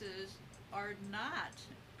places are not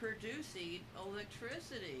producing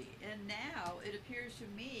electricity, and now it appears to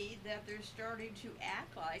me that they're starting to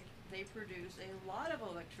act like they produce a lot of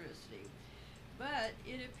electricity. But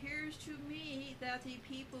it appears to me that the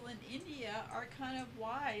people in India are kind of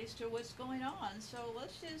wise to what's going on. So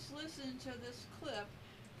let's just listen to this clip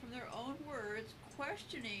from their own words,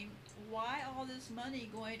 questioning why all this money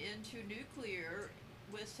going into nuclear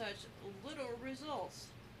with such little results.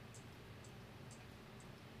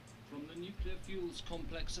 From the nuclear fuels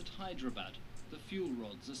complex at Hyderabad, the fuel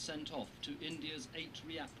rods are sent off to India's 8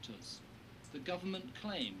 reactors. The government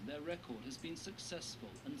claim their record has been successful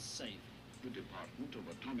and safe. The Department of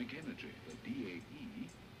Atomic Energy, the DAE,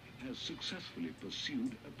 has successfully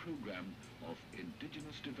pursued a program of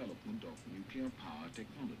indigenous development of nuclear power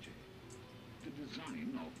technology. The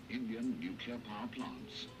design of Indian nuclear power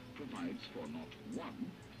plants provides for not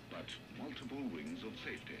one, but multiple rings of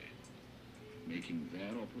safety, making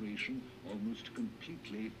their operation almost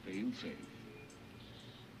completely fail-safe.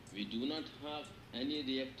 We do not have any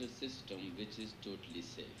reactor system which is totally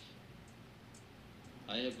safe.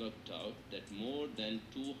 I have worked out that more than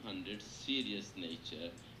 200 serious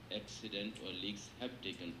nature accident or leaks have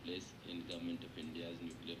taken place in Government of India's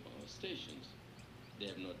nuclear power stations. They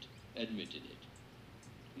have not admitted it.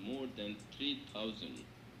 more than 3,000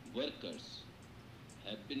 workers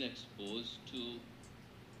have been exposed to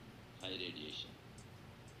high radiation,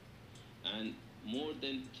 and more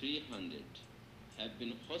than 300 have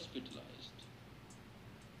been hospitalized.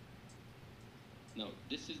 Now,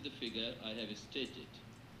 this is the figure I have stated,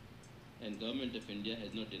 and Government of India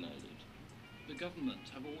has not denied it. The government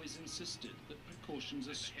have always insisted that precautions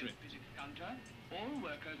are strict. Physics counter, all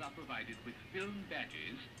workers are provided with film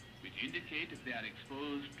badges which indicate if they are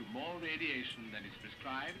exposed to more radiation than is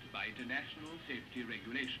prescribed by international safety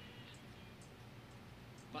regulations.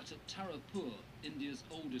 But at Tarapur, India's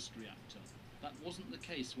oldest reactor, that wasn't the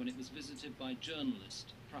case when it was visited by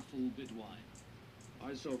journalist Praful Bidwai.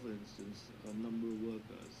 I saw, for instance, a number of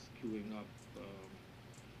workers queuing up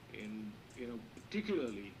in a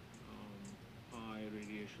particularly high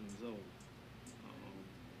radiation zone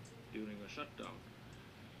during a shutdown.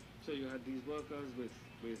 So you had these workers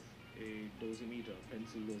with a dosimeter,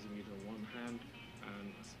 pencil dosimeter in one hand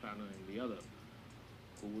and a spanner in the other,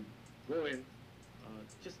 who would go in,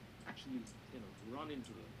 just actually, run into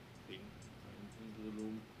the thing, into the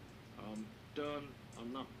room, turn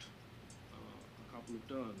a nut, a couple of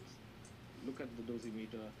turns, look at the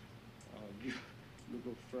dosimeter, give a look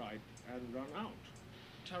of fright, and run out.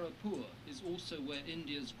 Tarapur is also where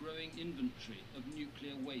India's growing inventory of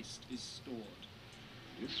nuclear waste is stored.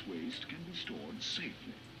 This waste can be stored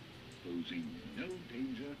safely, posing no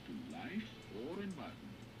danger to life or environment.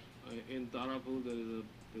 In Tarapur, there is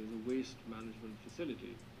a waste management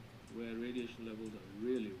facility where radiation levels are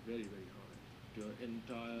really very, very high. Your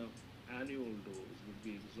entire annual dose would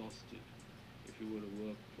be exhausted if you were to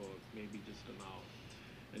work for maybe just an hour.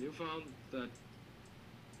 And you found that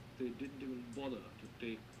they didn't even bother to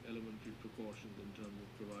take elementary precautions in terms of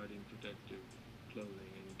providing protective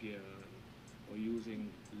clothing and gear, or using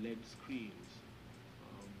LED screens,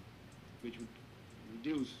 which would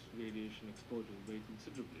reduce radiation exposure very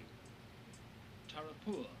considerably.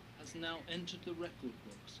 Tarapur has now entered the record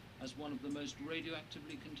books as one of the most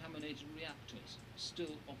radioactively contaminated reactors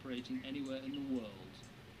still operating anywhere in the world.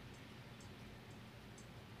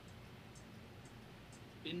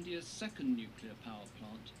 India's second nuclear power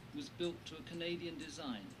plant was built to a Canadian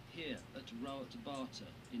design here at Rawat Bata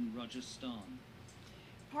in Rajasthan.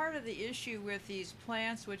 Part of the issue with these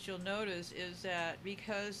plants, which you'll notice, is that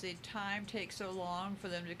because the time takes so long for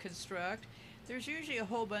them to construct, there's usually a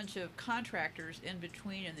whole bunch of contractors in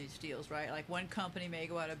between in these deals, right? Like one company may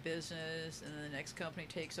go out of business and then the next company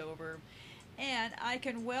takes over. And I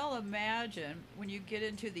can well imagine when you get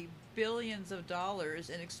into the billions of dollars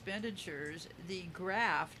in expenditures, the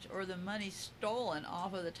graft or the money stolen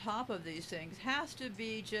off of the top of these things has to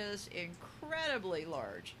be just incredibly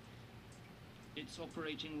large. Its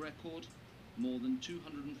operating record, more than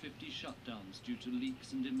 250 shutdowns due to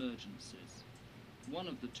leaks and emergencies. One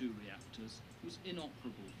of the two reactors was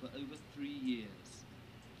inoperable for over 3 years.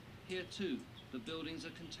 Here too, the buildings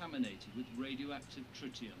are contaminated with radioactive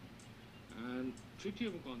tritium. And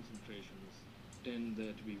tritium concentrations tend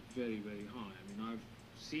there to be very, very high. I mean,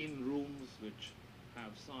 I've seen rooms which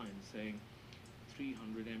have signs saying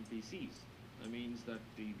 300 MPCs. That means that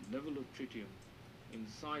the level of tritium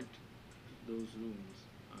inside those rooms,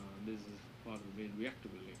 this is part of the main reactor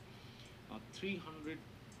building, are 300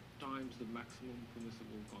 times the maximum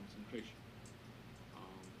permissible concentration,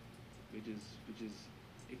 which is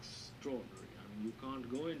extraordinary. I mean, you can't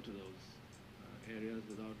go into those areas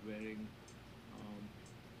without wearing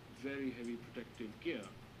very heavy protective gear.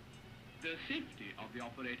 The safety of the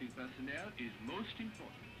operating personnel is most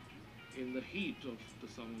important. In the heat of the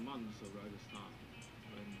summer months of Rajasthan,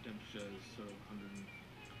 when temperature is sort of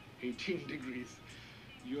 118 degrees,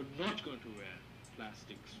 you're not going to wear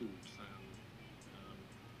plastic suits and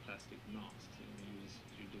plastic masks. I mean,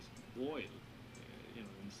 you just boil,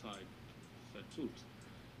 inside such suits.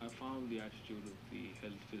 I found the attitude of the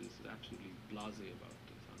health physicists absolutely blasé about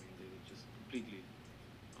this. I mean, they were just completely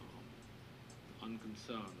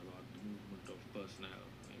unconcerned about the movement of personnel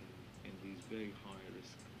in these very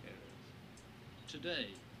high-risk areas. Today,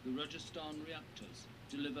 the Rajasthan reactors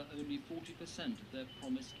deliver only 40% of their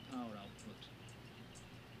promised power output.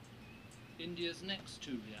 India's next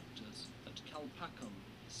two reactors at Kalpakkam,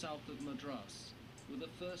 south of Madras, were the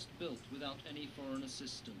first built without any foreign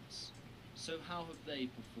assistance. So how have they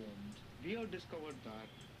performed? We have discovered that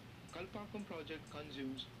Kalpakkam project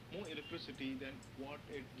consumes more electricity than what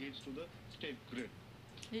it gives to the state grid.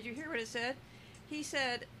 Did you hear what it said? He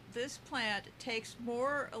said this plant takes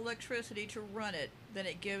more electricity to run it than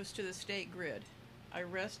it gives to the state grid. I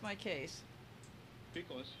rest my case.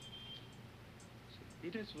 Because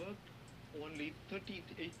it has worked only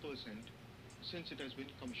 38% since it has been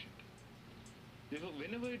commissioned. Therefore,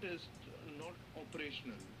 whenever it is not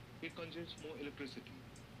operational, it consumes more electricity.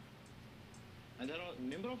 And there are a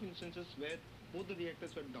number of instances where both the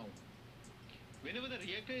reactors were down. Whenever the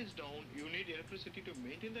reactor is down, you need electricity to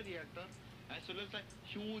maintain the reactor as well as the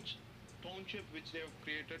huge township which they have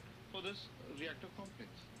created for this reactor complex.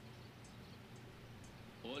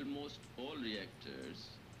 Almost all reactors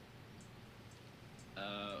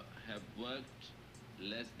have worked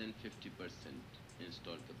less than 50%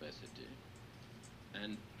 installed capacity,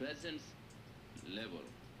 and present level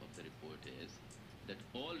of the report is that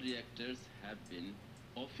all reactors have been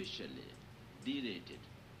officially derated.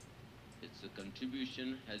 Its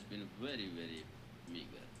contribution has been very, very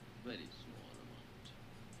meager, very small amount.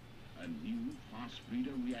 A new fast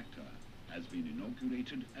breeder reactor has been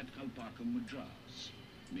inaugurated at Kalpakkam, Madras,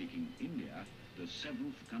 making India the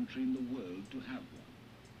 7th country in the world to have one.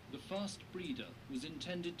 The fast breeder was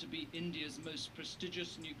intended to be India's most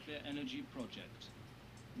prestigious nuclear energy project.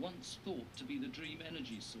 Once thought to be the dream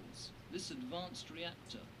energy source, this advanced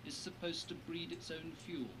reactor is supposed to breed its own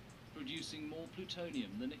fuel, producing more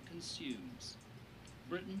plutonium than it consumes.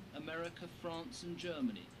 Britain, America, France and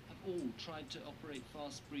Germany have all tried to operate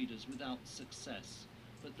fast breeders without success,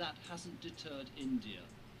 but that hasn't deterred India.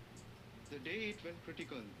 The day it went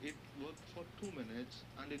critical, it worked for 2 minutes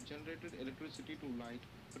and it generated electricity to light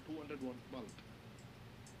a 200-watt bulb.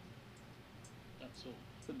 That's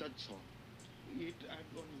all. That's all. It had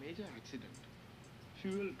one major accident.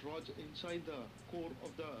 Fuel rods inside the core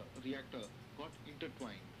of the reactor got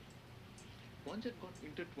intertwined. Once it got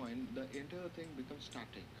intertwined, the entire thing becomes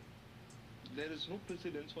static. There is no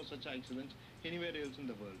precedence for such accidents anywhere else in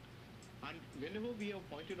the world. And whenever we have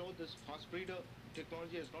pointed out this fast breeder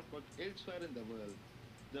technology has not worked elsewhere in the world,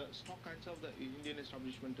 the stock answer of the Indian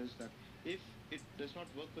establishment is that if it does not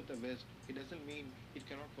work with the West, it doesn't mean it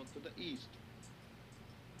cannot work with the East.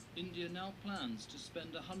 India now plans to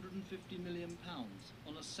spend £150 million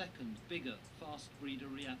on a second, bigger, fast breeder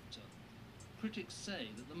reactor. Critics say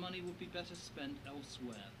that the money would be better spent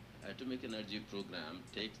elsewhere. Atomic energy program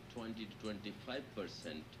takes 20 to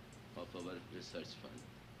 25% of our research fund.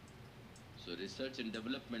 So research and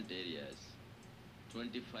development areas,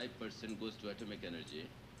 25% goes to atomic energy,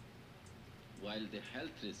 while the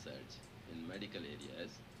health research in medical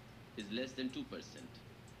areas is less than 2%.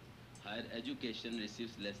 Higher education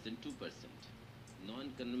receives less than 2%.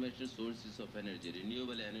 Non-conventional sources of energy,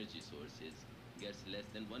 renewable energy sources, gets less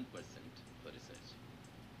than 1% for research.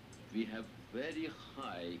 We have very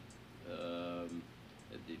high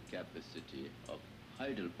the capacity of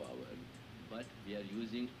hydropower, but we are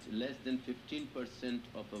using less than 15%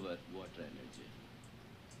 of our water energy.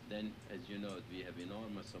 Then, as you know, we have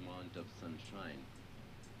enormous amount of sunshine.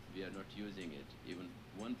 We are not using it, even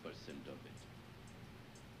 1% of it.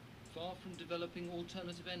 Far from developing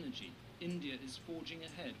alternative energy, India is forging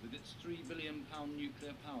ahead with its £3 billion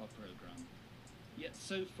nuclear power program. Yet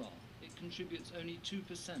so far, it contributes only 2%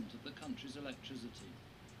 of the country's electricity.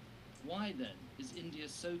 Why then is India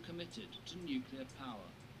so committed to nuclear power?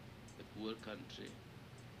 A poor country,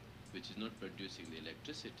 which is not producing the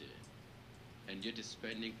electricity, and yet is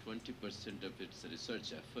spending 20% of its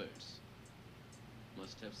research efforts,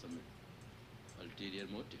 must have some ulterior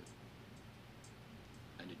motive.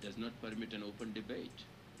 And it does not permit an open debate.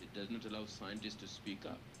 It does not allow scientists to speak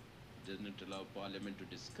up. It does not allow parliament to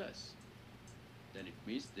discuss. Then it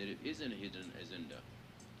means there is an hidden agenda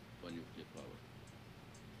for nuclear power.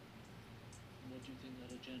 What do you think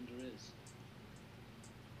that agenda is?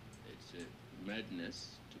 It's a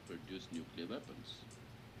madness to produce nuclear weapons,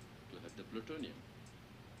 to have the plutonium.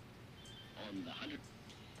 On the 100.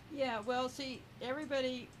 Yeah, well, see,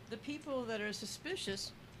 everybody, the people that are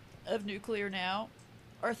suspicious of nuclear now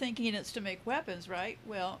are thinking it's to make weapons, right?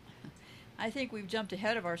 Well, I think we've jumped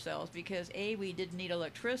ahead of ourselves because A, we didn't need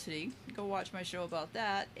electricity. Go watch my show about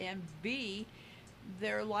that. And B,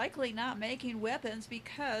 they're likely not making weapons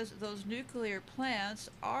because those nuclear plants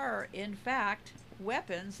are, in fact,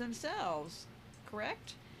 weapons themselves.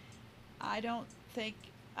 Correct? I don't think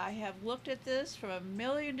I have looked at this from a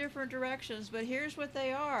million different directions, but here's what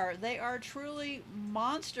they are. They are truly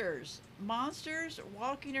monsters. Monsters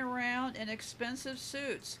walking around in expensive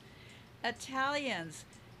suits. Italians.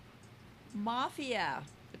 Mafia.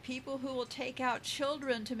 The people who will take out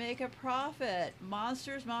children to make a profit.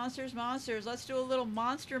 Monsters, monsters, monsters. Let's do a little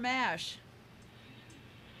monster mash.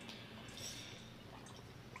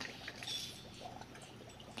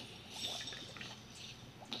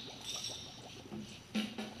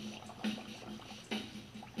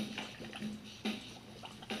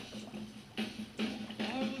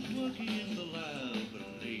 I was working in the lab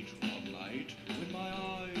late one night when my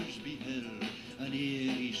eyes beheld an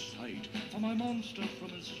eerie sight. For my monster monster from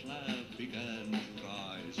his slab began to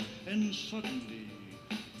rise, and suddenly,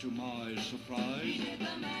 to my surprise, he did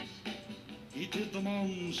the mash. He did the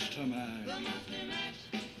monster mash. The monster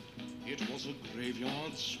mash. It was a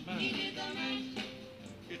graveyard smash. He did the mash.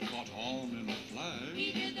 It caught on in a flash.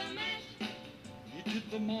 He did the mash. He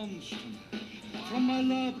did the monster mash. From my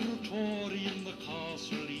laboratory in the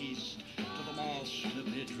castle east to the master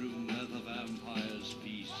bedroom where the vampires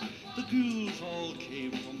feast, the ghouls all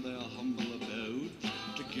came from their humble abodes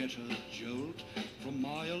to get a jolt from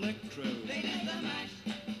my electrode. They did the mash.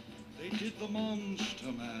 They did the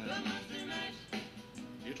monster mash. The monster mash.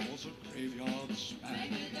 It was a graveyard smash. They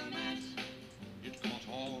did the mash. It caught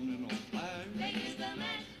on in a flash. They did the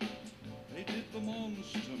mash. They did the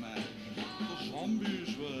monster mash. The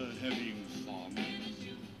zombies were having fun.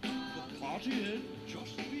 The party had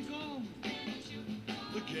just begun.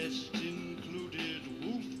 The guests included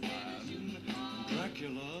Wolfman,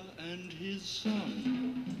 Dracula, and his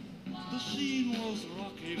son. The scene was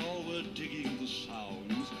rocking, all were digging the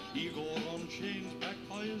sounds. Igor on chains, backed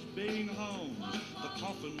by his baying hounds. The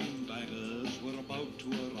coffin bangers were about to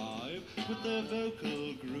arrive with their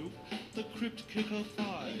vocal group, the Crypt Kicker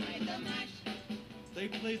Five. They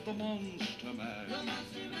played the monster mash. The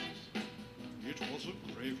monster mash. It was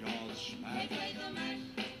a graveyard smash. They played the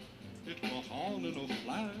mash. It caught on in a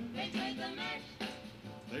flash. They played the mash.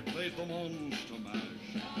 They played the monster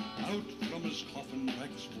mash. Out from his coffin,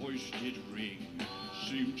 Rex's voice did ring.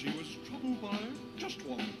 Seemed he was troubled by just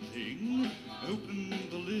one thing. Opened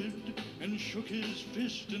the lid and shook his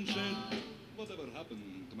fist and said, "Whatever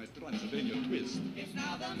happened to my Transylvania twist? It's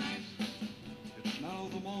now the mash. It's now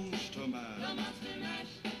the monster mash. The monster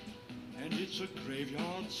mash. And it's a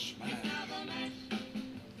graveyard smash. It's now the mash.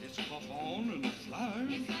 It's caught on in a flash.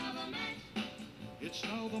 It's now the mash. It's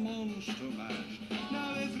now the monster mash.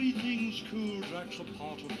 Now everything's cool, Drax a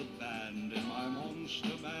part of the band, and my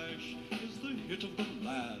monster mash is the hit of the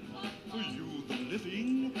land. For you, the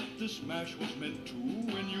living, this mash was meant to.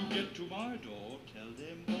 When you get to my door, tell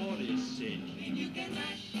them Boris sent you. Then you can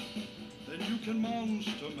mash. Then you can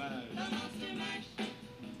monster mash. The monster mash.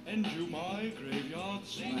 And do my graveyard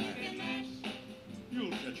smash. Then you can mash.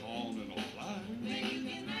 You'll catch on in a flash. Then you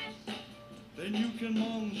can mash. Then you can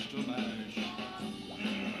monster mash.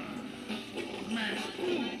 Mash.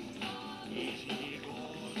 Easy,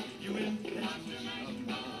 God. You impetuous young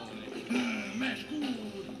boy. Mash good.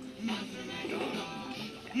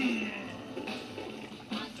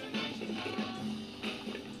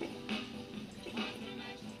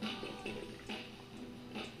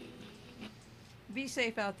 Be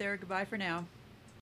safe out there. Goodbye for now.